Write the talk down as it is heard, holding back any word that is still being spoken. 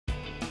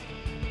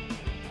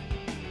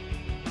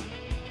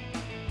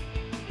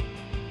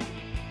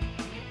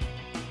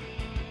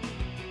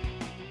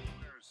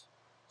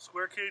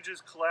Square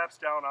cages collapse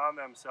down on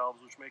themselves,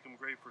 which make them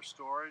great for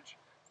storage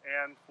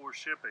and for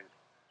shipping.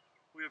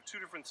 We have two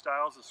different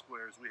styles of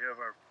squares. We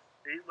have our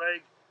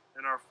 8-leg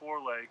and our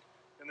 4-leg,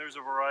 and there's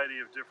a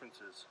variety of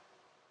differences.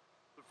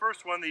 The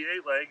first one, the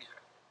 8-leg,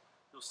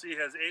 you'll see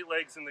has 8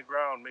 legs in the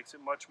ground, makes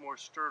it much more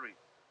sturdy.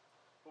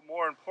 But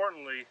more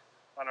importantly,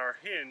 on our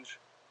hinge,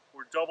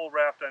 we're double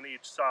wrapped on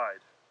each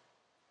side.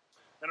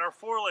 And our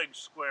 4-leg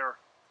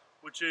square,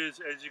 which is,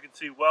 as you can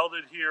see,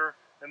 welded here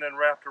and then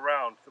wrapped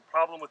around. The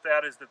problem with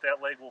that is that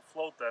that leg will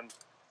float then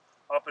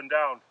up and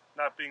down,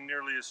 not being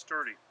nearly as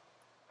sturdy.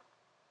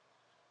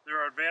 There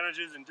are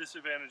advantages and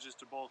disadvantages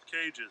to both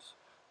cages.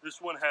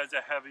 This one has a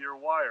heavier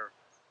wire,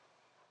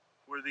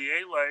 where the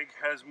 8-leg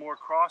has more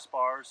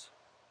crossbars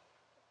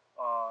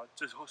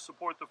to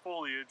support the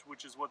foliage,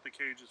 which is what the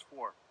cage is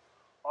for.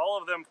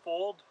 All of them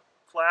fold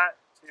flat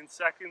in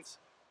seconds,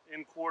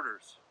 in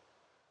quarters.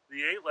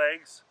 The 8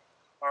 legs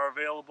are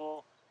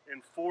available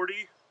in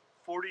 40,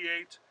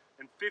 48,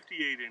 and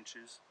 58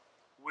 inches,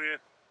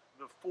 with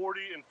the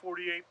 40 and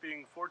 48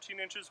 being 14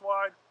 inches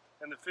wide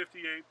and the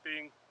 58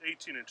 being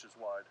 18 inches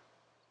wide.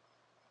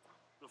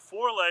 The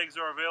 4 legs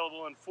are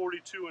available in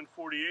 42 and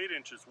 48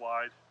 inches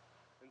wide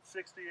and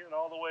 60 and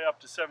all the way up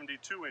to 72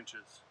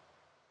 inches.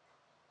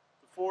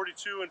 The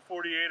 42 and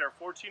 48 are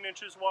 14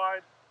 inches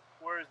wide,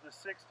 whereas the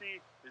 60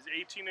 is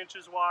 18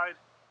 inches wide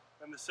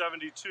and the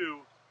 72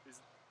 is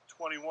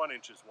 21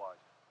 inches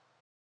wide.